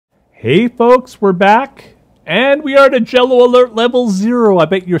Hey folks, we're back, and we are at a Jello Alert level 0. I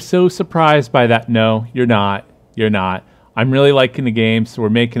bet you're so surprised by that. No, you're not. You're not. I'm really liking the game, so we're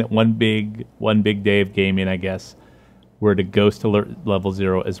making it one big day of gaming, I guess. We're at a Ghost Alert level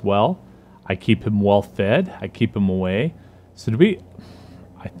 0 as well. I keep him well fed. I keep him away. So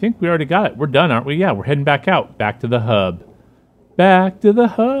I think we already got it. We're done, aren't we? Yeah, we're heading back out. Back to the hub. Back to the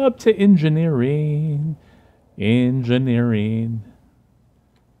hub to engineering. Engineering.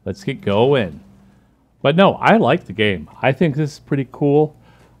 Let's get going. But no, I like the game. I think this is pretty cool.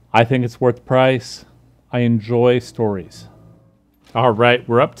 I think it's worth the price. I enjoy stories. All right,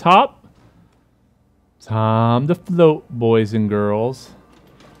 we're up top. Time to float, boys and girls.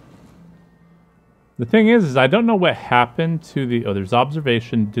 The thing is I don't know what happened to the... Oh, there's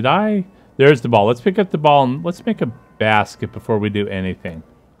observation. There's the ball. Let's pick up the ball and let's make a basket before we do anything.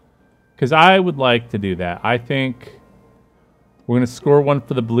 Because I would like to do that. I think... We're going to score one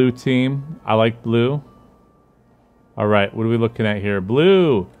for the blue team. I like blue. All right, what are we looking at here?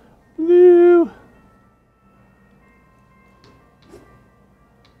 Blue. Blue.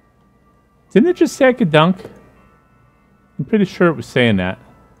 Didn't it just say I could dunk? I'm pretty sure it was saying that.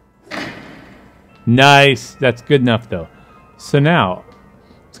 Nice. That's good enough, though. So now,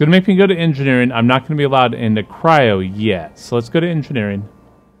 it's going to make me go to engineering. I'm not going to be allowed into cryo yet. So let's go to engineering.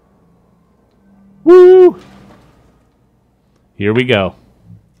 Woo! Here we go.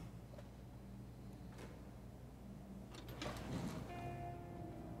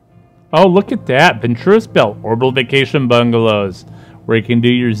 Oh, look at that. Ventura's Belt Orbital Vacation Bungalows, where you can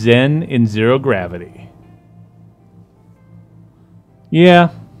do your Zen in zero gravity. Yeah.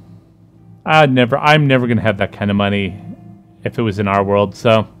 I'm never going to have that kind of money if it was in our world,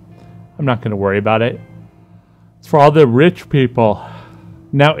 so I'm not going to worry about it. It's for all the rich people.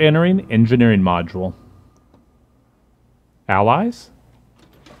 Now entering engineering module. Allies?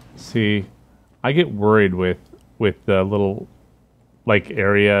 See, I get worried with the little like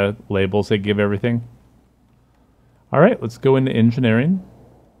area labels they give everything. All right, let's go into engineering.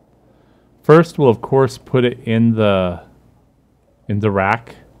 First, we'll of course put it in the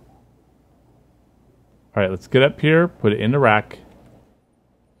rack. All right, let's get up here, put it in the rack.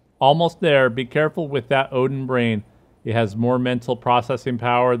 Almost there. Be careful with that Odin brain. It has more mental processing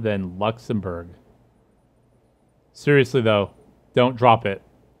power than Luxembourg. Seriously, though, don't drop it.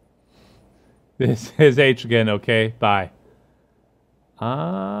 This is H again, okay? Bye.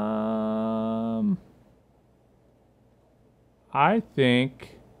 I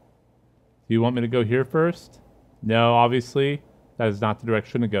think... Do you want me to go here first? No, obviously, that is not the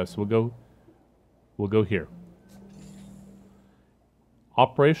direction to go, so we'll go here.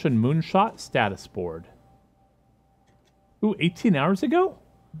 Operation Moonshot status board. Ooh, 18 hours ago?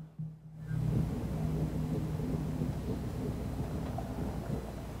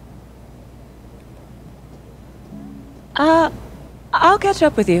 I'll catch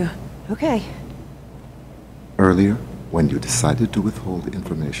up with you. Okay. Earlier, when you decided to withhold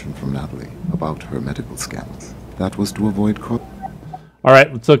information from Natalie about her medical scans, that was to avoid court. All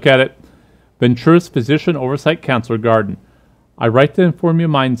right, let's look at it. Ventura's Physician Oversight Counselor Garden. I write to inform your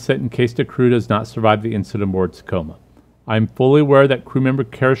mindset in case the crew does not survive the incident aboard Tacoma. I am fully aware that crew member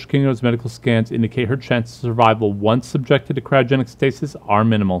Karish Kingo's medical scans indicate her chances of survival once subjected to cryogenic stasis are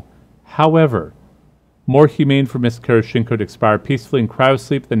minimal. However, more humane for Miss Karashenko to expire peacefully in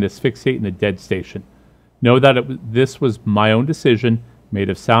cryosleep than to asphyxiate in a dead station. Know that this was my own decision, made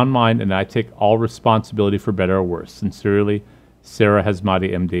of sound mind, and I take all responsibility for better or worse. Sincerely, Sarah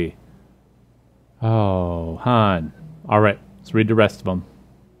Hasmati, MD. Oh, Han. All right, let's read the rest of them.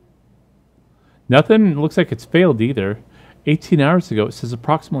 Nothing looks like it's failed either. 18 hours ago, it says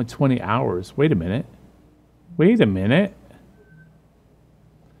approximately 20 hours. Wait a minute. Wait a minute.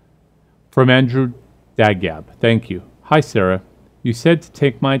 From Andrew Dagyab. Thank you. Hi, Sarah. You said to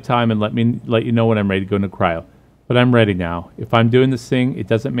take my time and let you know when I'm ready to go into cryo. But I'm ready now. If I'm doing this thing, it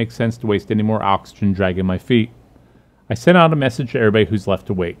doesn't make sense to waste any more oxygen dragging my feet. I sent out a message to everybody who's left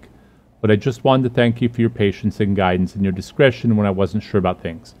awake. But I just wanted to thank you for your patience and guidance and your discretion when I wasn't sure about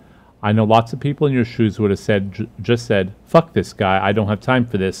things. I know lots of people in your shoes would have just said, fuck this guy, I don't have time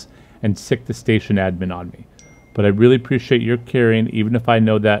for this, and sick the station admin on me. But I really appreciate your caring, even if I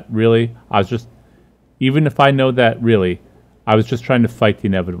know that really, I was just trying to fight the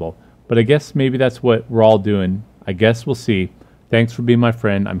inevitable. But I guess maybe that's what we're all doing. I guess we'll see. Thanks for being my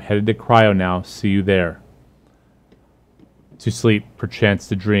friend. I'm headed to cryo now. See you there. To sleep, perchance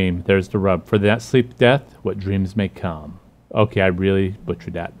to dream. There's the rub. For that sleep death, what dreams may come. Okay, I really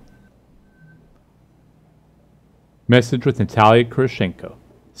butchered that. Message with Natalia Kurashenko.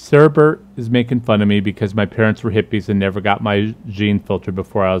 Sarah Burt is making fun of me because my parents were hippies and never got my gene filtered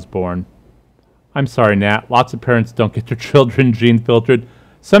before I was born. I'm sorry, Nat. Lots of parents don't get their children gene filtered.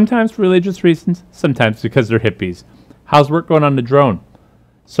 Sometimes for religious reasons, sometimes because they're hippies. How's work going on the drone?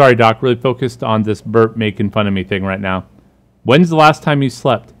 Sorry, Doc. Really focused on this Burt making fun of me thing right now. When's the last time you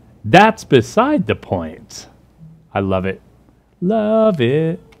slept? That's beside the point. I love it. Love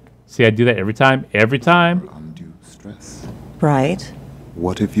it. See, I do that every time. Every time. Undue stress. Right.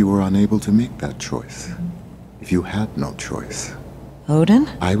 What if you were unable to make that choice? If you had no choice? Odin?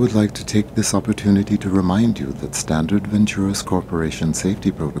 I would like to take this opportunity to remind you that Standard Venturis Corporation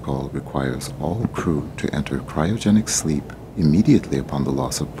safety protocol requires all crew to enter cryogenic sleep immediately upon the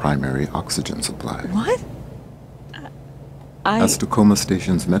loss of primary oxygen supply. What? As Tacoma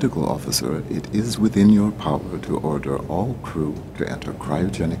Station's medical officer, it is within your power to order all crew to enter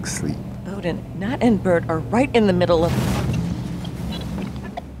cryogenic sleep. Odin, Nat and Bert are right in the middle of...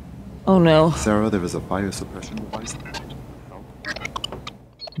 Oh no. Sarah, there is a fire suppression device.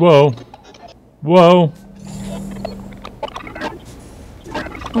 Whoa. Whoa.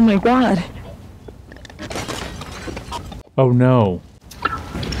 Oh my god. Oh no.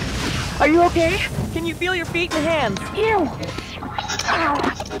 Are you okay? Can you feel your feet and hands? Ew! Ow.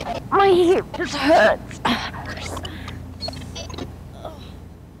 My hip just hurts.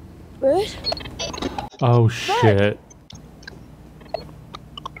 Bert? Oh shit.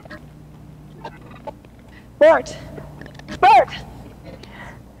 Bert! Bert!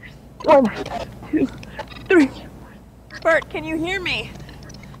 1, 2, 3. Bert, can you hear me?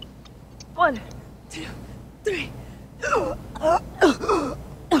 1, 2, 3.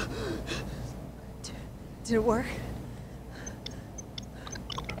 Did it work?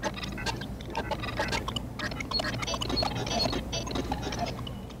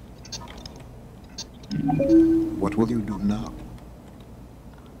 What will you do now?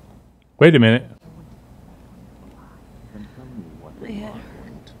 Wait a minute. Then tell me what My you head. are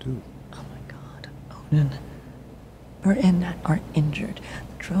going to do. Oh my god. Odin. Bert and Nat are injured.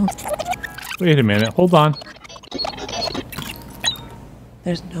 The drone... Wait a minute. Hold on.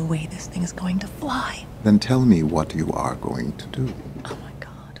 There's no way this thing is going to fly. Then tell me what you are going to do. Oh my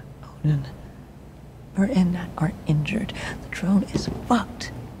god. Odin. Bert and Nat are injured. The drone is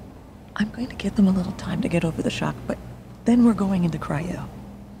fucked. I'm going to give them a little time to get over the shock, but then we're going into cryo.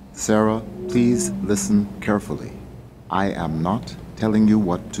 Sarah, please listen carefully. I am not telling you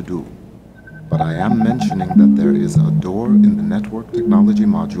what to do, but I am mentioning that there is a door in the network technology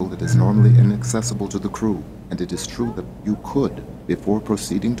module that is normally inaccessible to the crew, and it is true that you could, before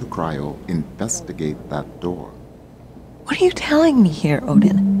proceeding to cryo, investigate that door. What are you telling me here,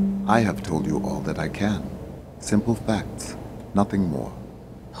 Odin? I have told you all that I can. Simple facts, nothing more.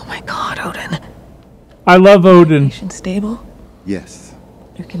 Oh my god, Odin. I love Odin. Patient stable? Yes,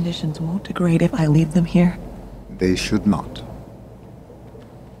 Their conditions won't degrade if I leave them here. they should not.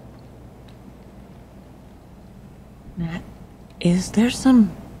 Nat, is there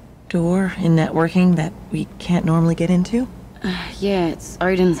some door in networking that we can't normally get into? Yeah, it's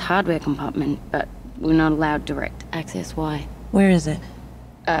Odin's hardware compartment, but we're not allowed direct access. Why? Where is it?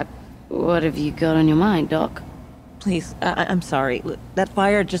 What have you got on your mind, Doc? Please, I'm sorry. Look, that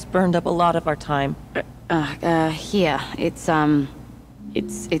fire just burned up a lot of our time. Here. It's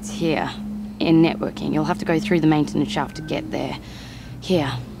here. In networking. You'll have to go through the maintenance shaft to get there.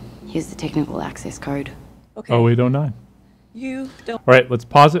 Here's the technical access code. Okay. 0809. You don't... All right, let's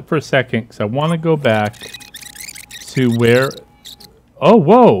pause it for a second because I want to go back to where... Oh,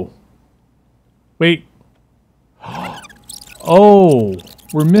 whoa. Wait. Oh,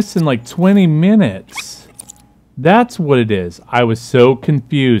 we're missing like 20 minutes. That's what it is. I was so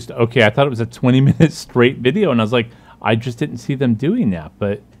confused. Okay, I thought it was a 20-minute straight video, and I was like, I just didn't see them doing that,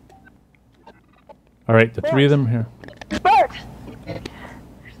 but... All right, the three of them here. Bert!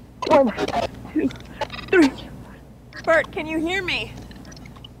 1, 2, 3. Bert, can you hear me?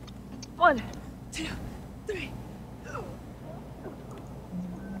 1, 2, 3.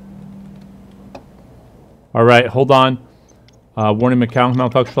 All right, hold on. Warning, mechanical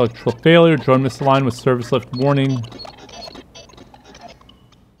malfunction, electrical failure. Drone misaligned with service lift warning.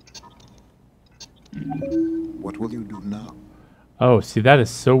 What will you do now? Oh, see, that is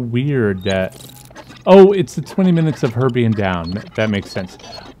so weird that... Oh, it's the 20 minutes of her being down. That makes sense.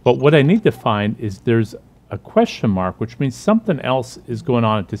 But what I need to find is there's a question mark, which means something else is going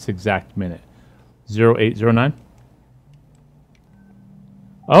on at this exact minute. 0809?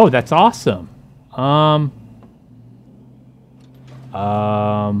 Oh, that's awesome.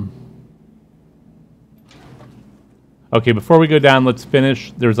 Okay, before we go down, let's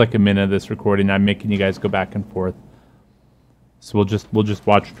finish. There's like a minute of this recording. I'm making you guys go back and forth. So we'll just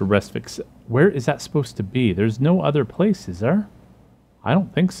watch for rest fix. Where is that supposed to be? There's no other place, is there? I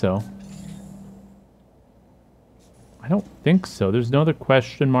don't think so. I don't think so. There's no other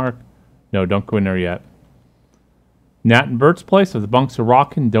question mark. No, don't go in there yet. Nat and Bert's place. If the bunks are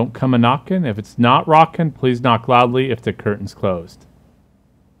rocking, don't come a knocking. If it's not rocking, please knock loudly if the curtain's closed.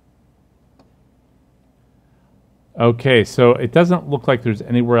 Okay, so it doesn't look like there's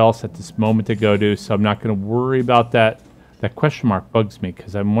anywhere else at this moment to go to, so I'm not going to worry about that. That question mark bugs me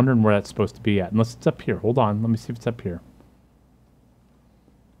because I'm wondering where that's supposed to be at. Unless it's up here. Hold on. Let me see if it's up here.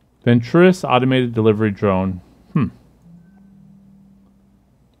 Venturis automated delivery drone.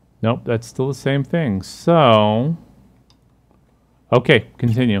 Nope, that's still the same thing. So, okay,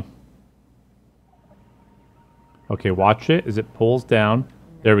 continue. Okay, watch it as it pulls down.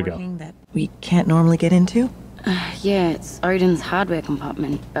 There we go. That we can't normally get into? Yeah, it's Odin's hardware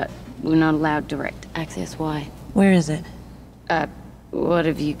compartment, but we're not allowed direct access. Why? Where is it? What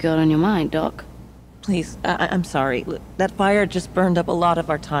have you got on your mind, Doc? Please, I'm sorry. That fire just burned up a lot of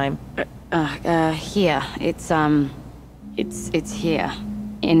our time. Here. It's here.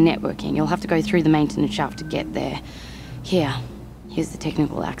 In networking. You'll have to go through the maintenance shaft to get there. Here's the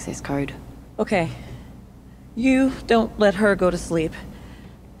technical access code. Okay. You don't let her go to sleep.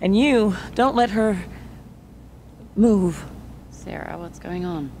 And you don't let her move. Sarah, what's going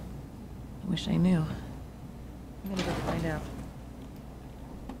on? I wish I knew. I'm gonna go find out.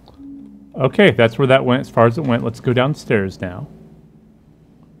 Okay, that's where that went as far as it went. Let's go downstairs now.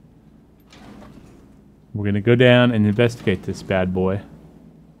 We're going to go down and investigate this bad boy.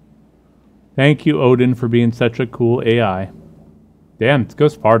 Thank you, Odin, for being such a cool AI. Damn, it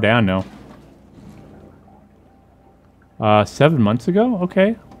goes far down now. 7 months ago?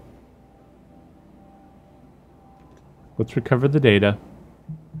 Okay. Let's recover the data.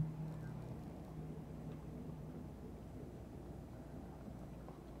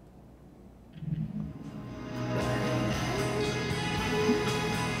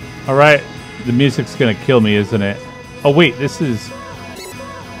 Alright, the music's gonna kill me, isn't it? Oh wait, this is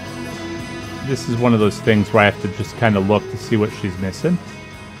one of those things where I have to just kind of look to see what she's missing.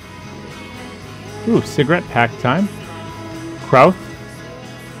 Ooh, cigarette pack time. Krauth.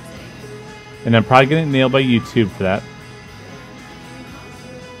 And I'm probably getting nailed by YouTube for that.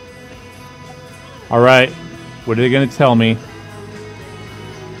 Alright, what are they gonna tell me?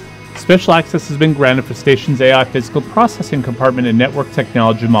 Special access has been granted for station's AI physical processing compartment and network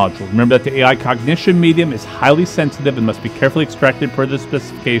technology module. Remember that the AI cognition medium is highly sensitive and must be carefully extracted per the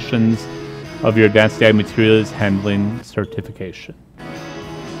specifications of your advanced AI materials handling certification.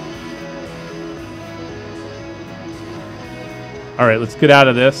 Alright, let's get out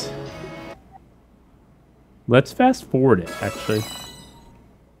of this. Let's fast forward it, actually.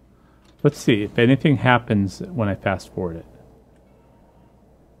 Let's see if anything happens when I fast forward it.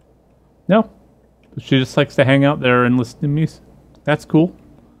 No. She just likes to hang out there and listen to music. That's cool.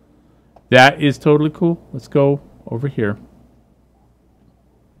 That is totally cool. Let's go over here.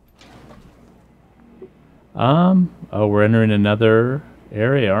 Oh, we're entering another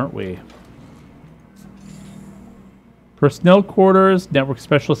area, aren't we? Personnel quarters, network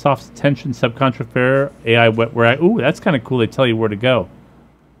specialist office attention, subcontractor, AI where ooh, that's kind of cool. They tell you where to go.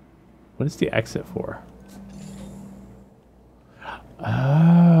 What is the exit for?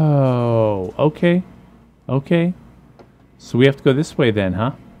 Oh, okay. Okay. So we have to go this way then,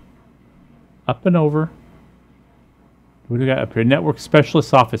 huh? Up and over. What do we got up here? Network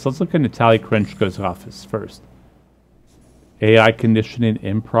Specialist Office. Let's look in Natalie Krenchko's office first. AI conditioning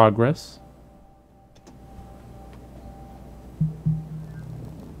in progress.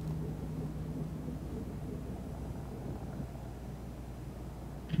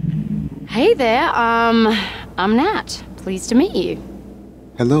 Hey there, I'm Nat. Pleased to meet you.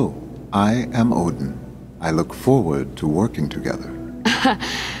 Hello, I am Odin. I look forward to working together.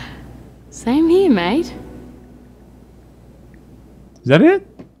 Same here, mate. Is that it?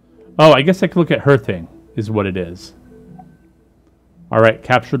 Oh, I guess I could look at her thing, is what it is. Alright,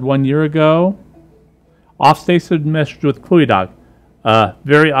 captured 1 year ago. Off-station message with Chloe Dog.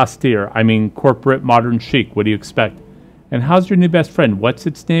 Very austere. I mean, corporate, modern chic. What do you expect? And how's your new best friend? What's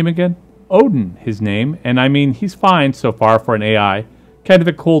its name again? Odin, his name. And I mean, he's fine so far for an AI. Kind of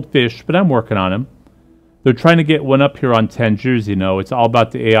a cold fish, but I'm working on him. They're trying to get one up here on Tangiers, you know. It's all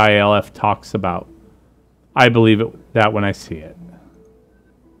about the AI LF talks about. I believe that when I see it.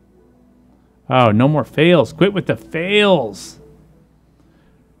 Oh, no more fails. Quit with the fails.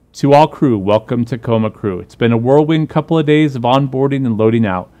 To all crew, welcome to Tacoma crew. It's been a whirlwind couple of days of onboarding and loading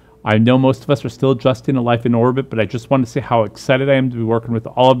out. I know most of us are still adjusting to life in orbit, but I just want to say how excited I am to be working with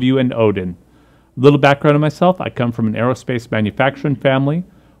all of you and Odin. A little background on myself. I come from an aerospace manufacturing family.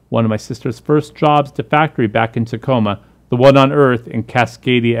 One of my sister's first jobs to factory back in Tacoma, the one on Earth in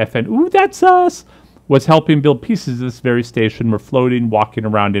Cascadia, FN. Ooh, that's us! Was helping build pieces of this very station we're floating, walking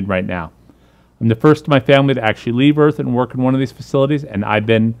around in right now. I'm the first of my family to actually leave Earth and work in one of these facilities, and I've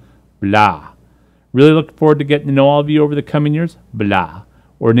been blah. Really looking forward to getting to know all of you over the coming years, blah.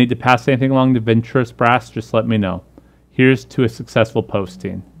 Or need to pass anything along to Venturis Brass, just let me know. Here's to a successful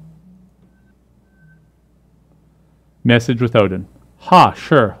posting. Message with Odin. Ha,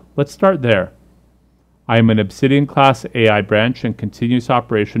 sure. Let's start there. I am an Obsidian-class AI branch in continuous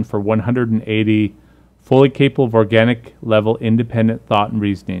operation for 180, fully capable of organic-level independent thought and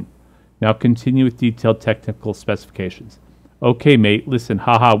reasoning. Now continue with detailed technical specifications. Okay, mate, listen,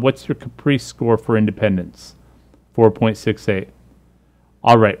 haha, what's your Caprice score for independence? 4.68.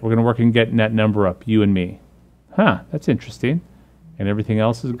 All right, we're going to work on getting that number up, you and me. Huh, that's interesting. And everything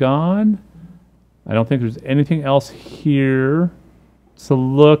else is gone? I don't think there's anything else here to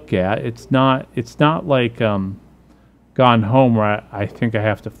look at. It's not like Gone Home where I think I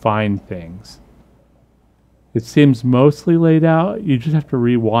have to find things. It seems mostly laid out. You just have to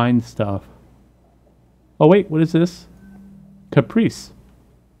rewind stuff. Oh wait, what is this? Caprice.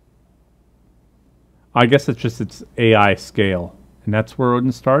 I guess it's just its AI scale. And that's where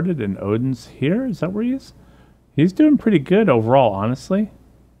Odin started, and Odin's here? Is that where he is? He's doing pretty good overall, honestly.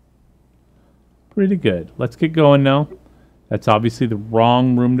 Pretty good. Let's get going now. That's obviously the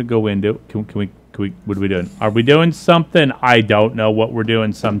wrong room to go into. Can we, what are we doing? Are we doing something? I don't know what we're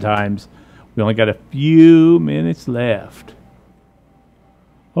doing sometimes. We only got a few minutes left.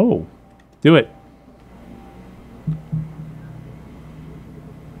 Oh, do it.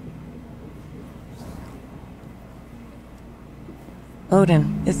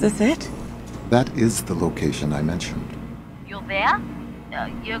 Odin, is this it? That is the location I mentioned. You're there?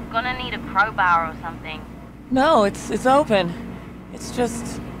 You're gonna need a crowbar or something. No, it's open. It's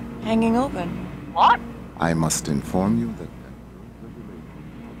just hanging open. What? I must inform you that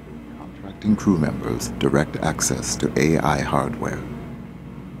contracting crew members direct access to AI hardware.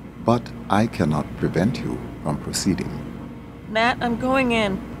 But I cannot prevent you from proceeding. Nat, I'm going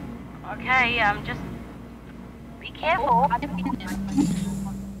in. Okay, just be careful.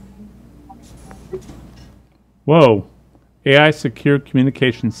 Whoa. AI Secure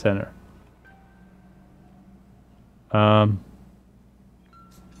Communications Center.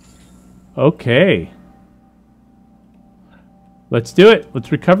 Okay. Let's do it.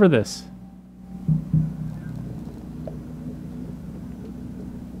 Let's recover this.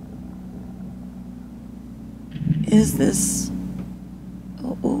 Is this...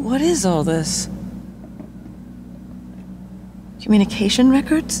 What is all this? Communication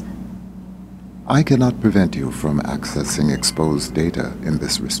records? I cannot prevent you from accessing exposed data in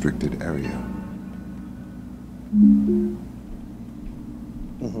this restricted area. Mm-hmm.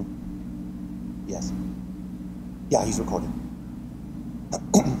 Yes. Yeah, he's recording.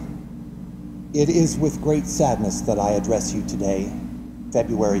 It is with great sadness that I address you today,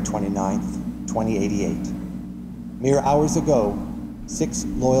 February 29th, 2088. Mere hours ago, 6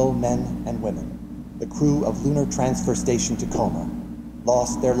 loyal men and women, the crew of Lunar Transfer Station Tacoma,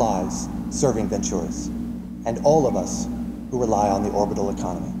 lost their lives serving Venturis, and all of us who rely on the orbital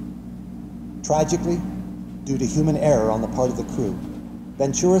economy. Tragically, due to human error on the part of the crew,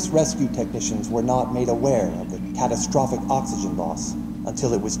 Venturis rescue technicians were not made aware of the catastrophic oxygen loss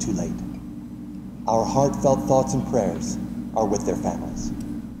until it was too late. Our heartfelt thoughts and prayers are with their families.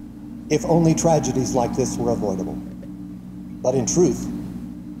 If only tragedies like this were avoidable. But in truth,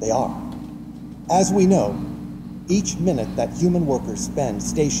 they are. As we know, each minute that human workers spend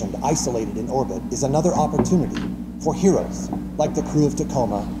stationed isolated in orbit is another opportunity for heroes like the crew of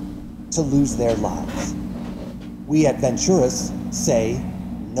Tacoma to lose their lives. We at Venturis say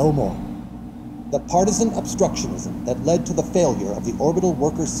no more. The partisan obstructionism that led to the failure of the Orbital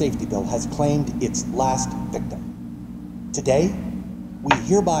Workers' Safety Bill has claimed its last victim. Today, we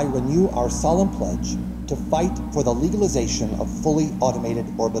hereby renew our solemn pledge to fight for the legalization of fully automated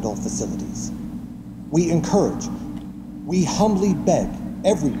orbital facilities. We encourage, we humbly beg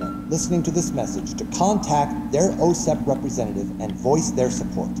everyone listening to this message to contact their OSEP representative and voice their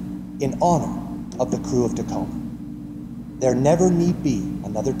support in honor of the crew of Tacoma. There never need be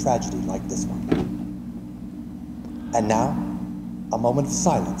another tragedy like this one. And now, a moment of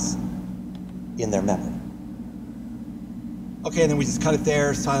silence in their memory. Okay, and then we just cut it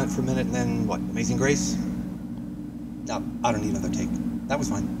there, silent for a minute, and then what, Amazing Grace? No, I don't need another take. That was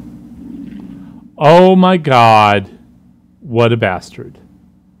fine. Oh my God. What a bastard.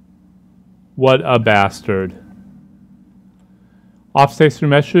 What a bastard. Off-station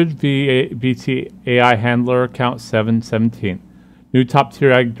message, VT AI handler, count 717. New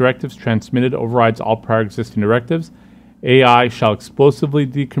top-tier AI directives transmitted overrides all prior existing directives. AI shall explosively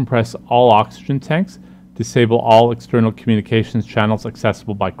decompress all oxygen tanks, disable all external communications channels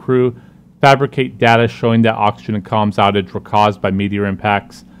accessible by crew, fabricate data showing that oxygen and comms outage were caused by meteor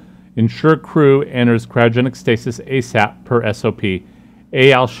impacts, ensure crew enters cryogenic stasis ASAP per SOP.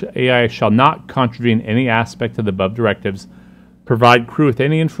 AI shall not contravene any aspect of the above directives, provide crew with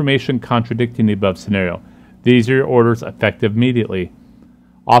any information contradicting the above scenario. These are your orders effective immediately.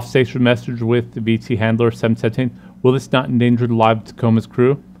 Off-station message with the VT handler 717. Will this not endanger the lives of Tacoma's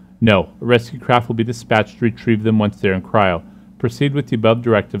crew? No. A rescue craft will be dispatched to retrieve them once they're in cryo. Proceed with the above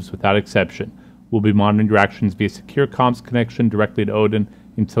directives without exception. We'll be monitoring your actions via secure comms connection directly to Odin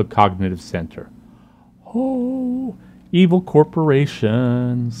until Cognitive Center. Oh, evil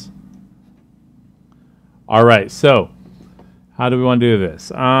corporations. All right, so how do we want to do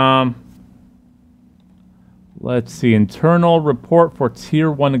this? Let's see. Internal report for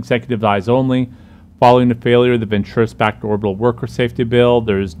Tier 1 executive eyes only. Following the failure of the Venturis-backed orbital worker safety bill,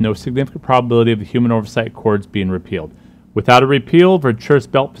 there is no significant probability of the human oversight accords being repealed. Without a repeal, Venturis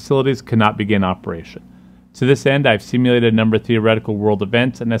belt facilities cannot begin operation. To this end, I've simulated a number of theoretical world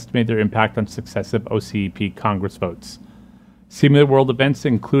events and estimated their impact on successive OCEP Congress votes. Simulated world events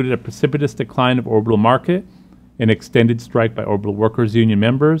included a precipitous decline of orbital market, an extended strike by orbital workers union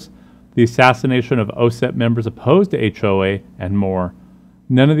members, the assassination of OSEP members opposed to HOA, and more.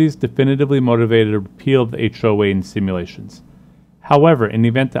 None of these definitively motivated a repeal of the HOA in simulations. However, in the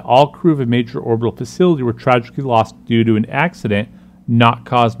event that all crew of a major orbital facility were tragically lost due to an accident not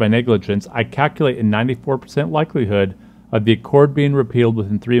caused by negligence, I calculate a 94% likelihood of the accord being repealed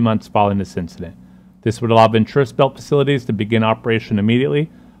within 3 months following this incident. This would allow Venturis belt facilities to begin operation immediately.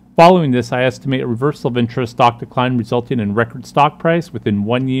 Following this, I estimate a reversal of Venturis stock decline resulting in record stock price within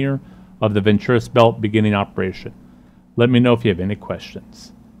 1 year of the Venturis belt beginning operation. Let me know if you have any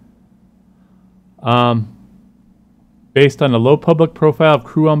questions. Based on the low public profile of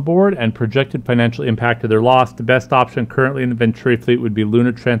crew on board and projected financial impact of their loss, the best option currently in the Venturi fleet would be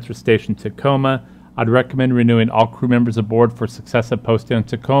Lunar Transfer Station Tacoma. I'd recommend renewing all crew members aboard for successive posting on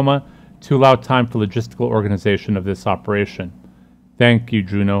Tacoma to allow time for logistical organization of this operation. Thank you,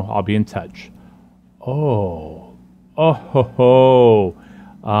 Juno. I'll be in touch.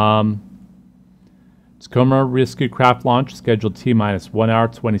 Tacoma rescue craft launch scheduled T-minus 1 hour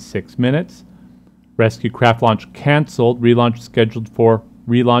 26 minutes. Rescue craft launch canceled. Relaunch scheduled for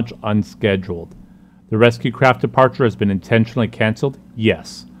relaunch unscheduled. The rescue craft departure has been intentionally canceled?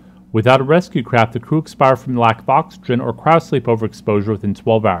 Yes. Without a rescue craft, the crew expire from lack of oxygen or cryosleep overexposure within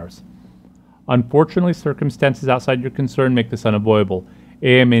 12 hours. Unfortunately, circumstances outside your concern make this unavoidable.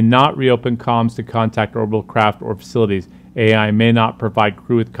 AI may not reopen comms to contact orbital craft or facilities. AI may not provide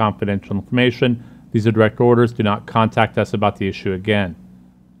crew with confidential information. These are direct orders. Do not contact us about the issue again.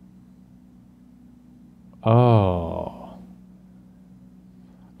 Oh,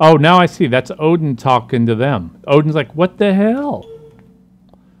 now I see. That's Odin talking to them. Odin's like, what the hell?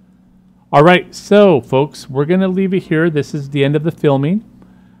 All right, so, folks, we're going to leave it here. This is the end of the filming.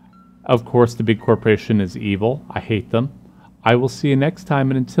 Of course, the big corporation is evil. I hate them. I will see you next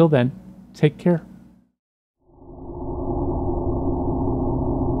time, and until then, take care.